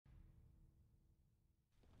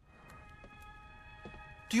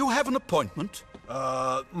Do you have an appointment?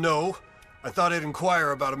 No. I thought I'd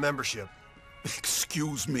inquire about a membership.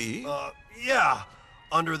 Excuse me? Yeah.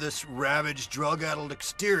 Under this ravaged, drug-addled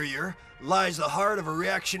exterior lies the heart of a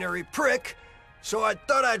reactionary prick, so I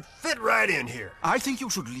thought I'd fit right in here. I think you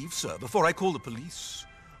should leave, sir, before I call the police.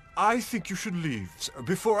 I think you should leave, sir,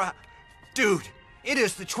 before I... Dude, it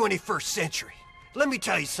is the 21st century. Let me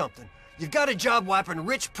tell you something. You've got a job wiping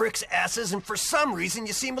rich pricks' asses, and for some reason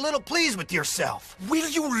you seem a little pleased with yourself. Will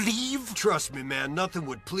you leave? Trust me, man, nothing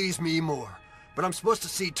would please me more. But I'm supposed to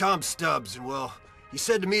see Tom Stubbs, and well, he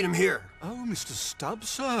said to meet him here. Oh, Mr. Stubbs,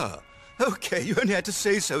 sir. Okay, you only had to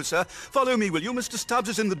say so, sir. Follow me, will you? Mr. Stubbs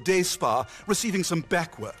is in the day spa, receiving some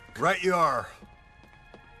back work. Right you are.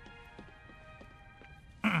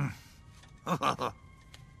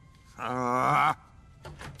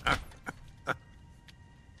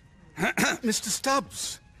 Mr.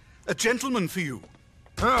 Stubbs, a gentleman for you.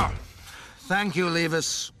 Oh, thank you,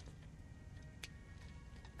 Levis.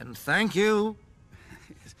 And thank you.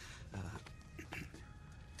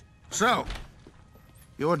 So,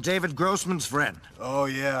 you're David Grossman's friend. Oh,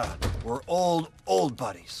 yeah. We're old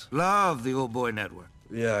buddies. Love the Old Boy Network.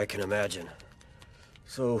 Yeah, I can imagine.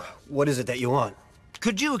 So, what is it that you want?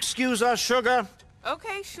 Could you excuse us, sugar?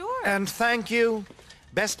 Okay, sure. And thank you.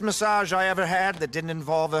 Best massage I ever had that didn't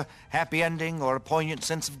involve a happy ending or a poignant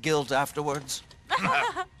sense of guilt afterwards.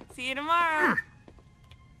 See you tomorrow.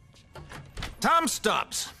 Tom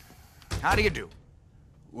Stubbs. How do you do?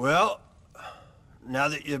 Well, now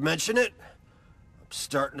that you mention it, I'm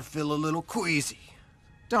starting to feel a little queasy.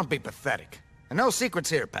 Don't be pathetic. And no secrets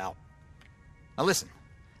here, pal. Now listen,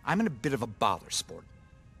 I'm in a bit of a bother, sport.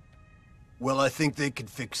 Well, I think they could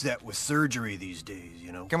fix that with surgery these days,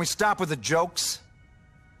 you know? Can we stop with the jokes?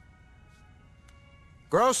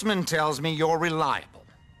 Grossman tells me you're reliable.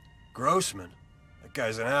 Grossman? That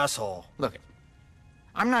guy's an asshole. Look,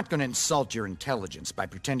 I'm not going to insult your intelligence by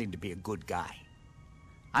pretending to be a good guy.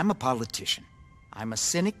 I'm a politician. I'm a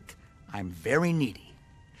cynic. I'm very needy.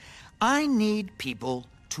 I need people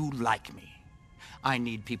to like me. I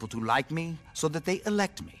need people to like me so that they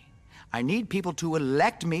elect me. I need people to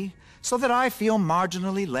elect me so that I feel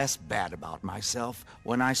marginally less bad about myself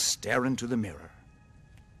when I stare into the mirror.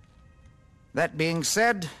 That being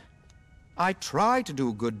said, I try to do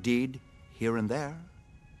a good deed here and there.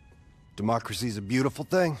 Democracy's a beautiful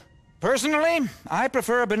thing. Personally, I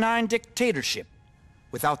prefer a benign dictatorship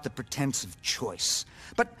without the pretense of choice.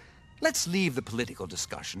 But let's leave the political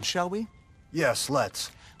discussion, shall we? Yes,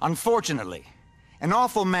 let's. Unfortunately, an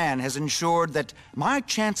awful man has ensured that my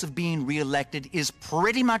chance of being re-elected is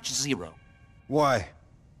pretty much zero. Why?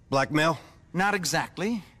 Blackmail? Not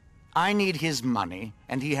exactly. I need his money,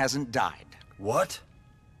 and he hasn't died. What?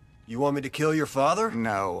 You want me to kill your father?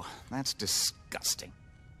 No, that's disgusting.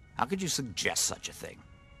 How could you suggest such a thing?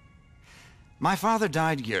 My father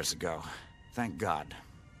died years ago, thank God.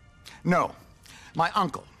 No, my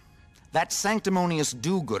uncle, that sanctimonious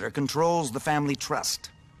do-gooder, controls the family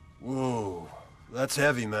trust. Whoa, that's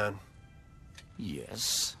heavy, man.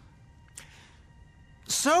 Yes.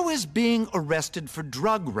 So is being arrested for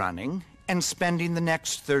drug running and spending the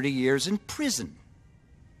next 30 years in prison.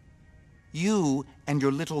 You and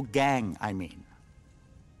your little gang, I mean.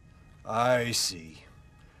 I see.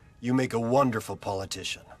 You make a wonderful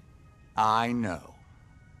politician. I know.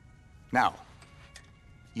 Now,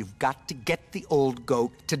 you've got to get the old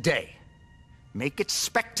goat today. Make it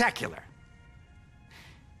spectacular.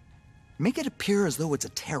 Make it appear as though it's a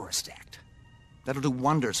terrorist act. That'll do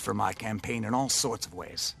wonders for my campaign in all sorts of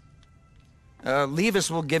ways. Levis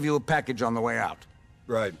will give you a package on the way out.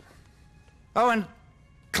 Right. Oh, and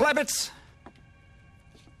Klebitz,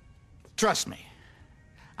 trust me,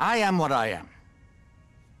 I am what I am.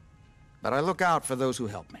 But I look out for those who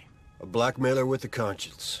help me. A blackmailer with a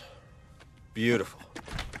conscience. Beautiful.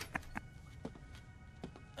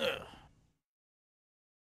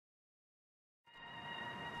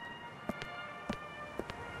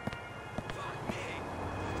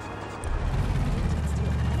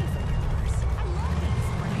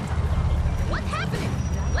 What's happening?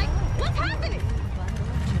 Like, what's happening?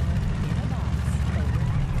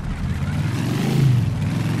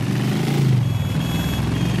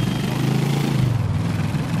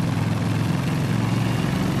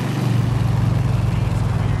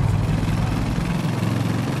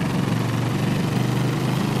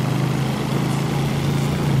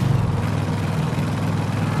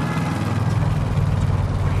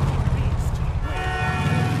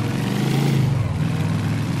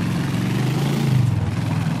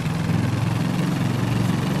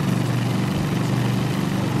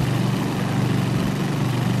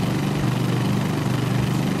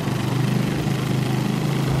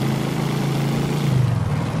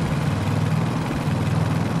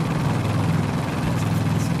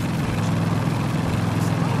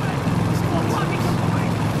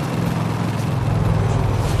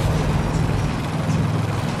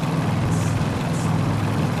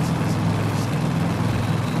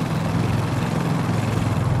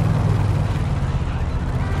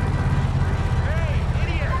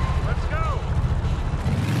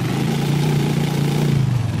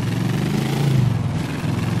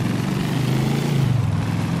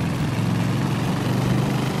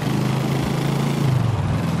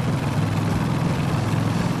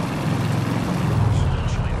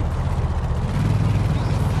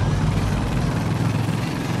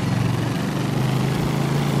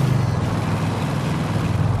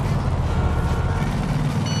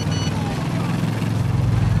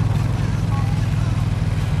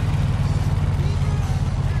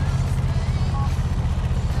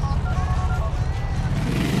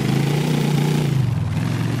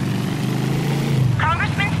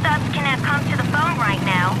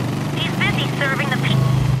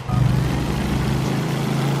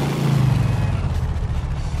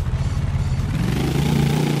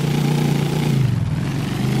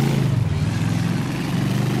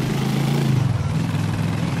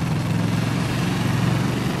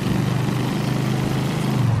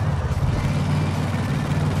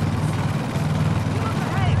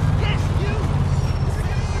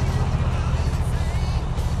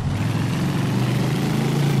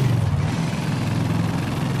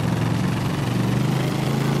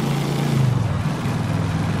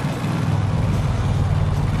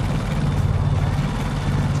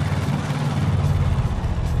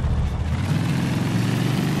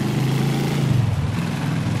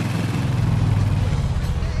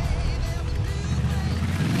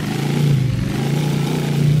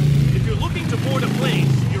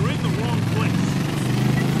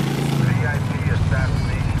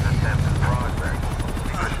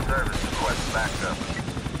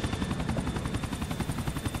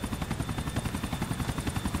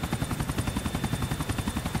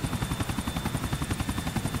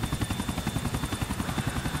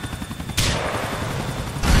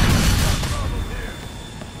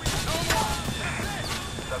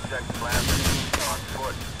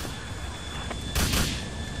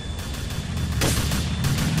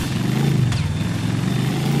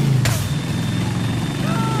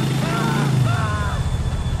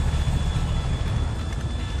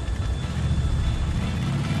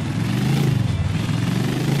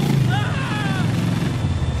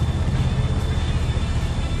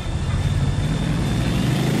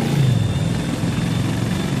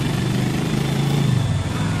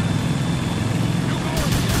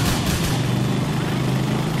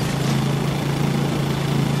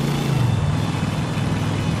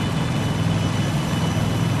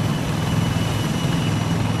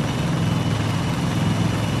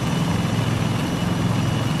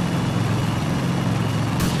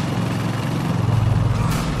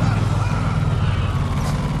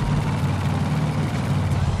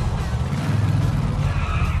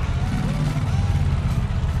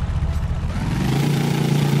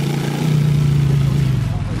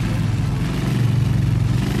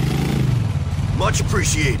 Much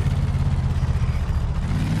appreciated.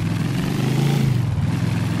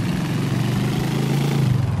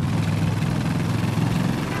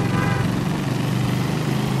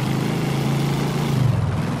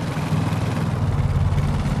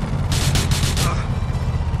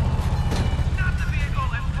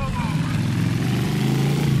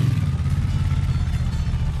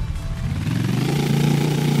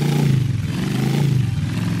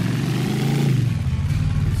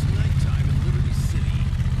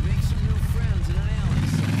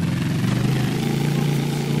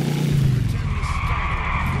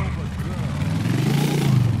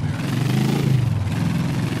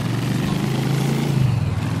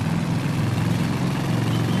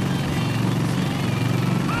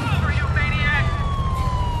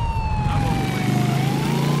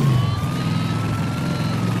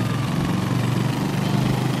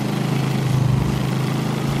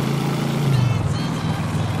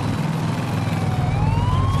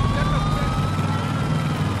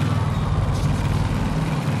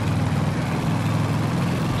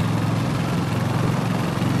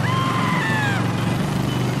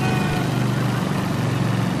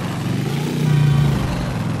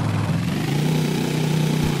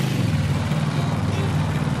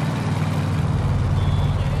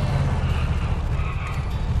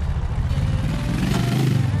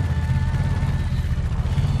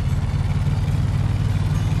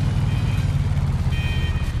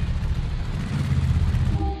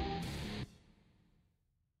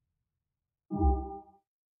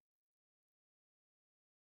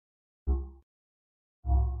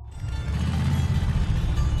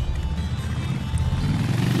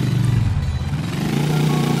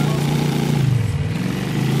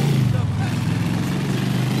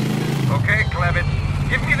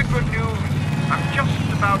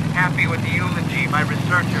 With the eulogy my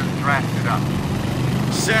researchers drafted up.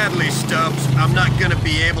 Sadly, Stubbs, I'm not gonna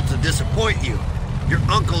be able to disappoint you. Your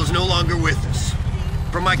uncle is no longer with us.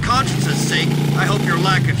 For my conscience's sake, I hope your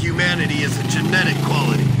lack of humanity is a genetic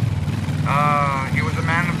quality. He was a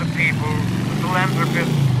man of the people, a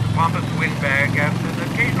philanthropist, a pompous windbag, and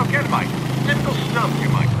an occasional Kenmite. Typical Stubbs, you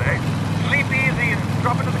might say. Sleep easy and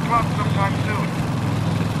drop into the club sometime soon.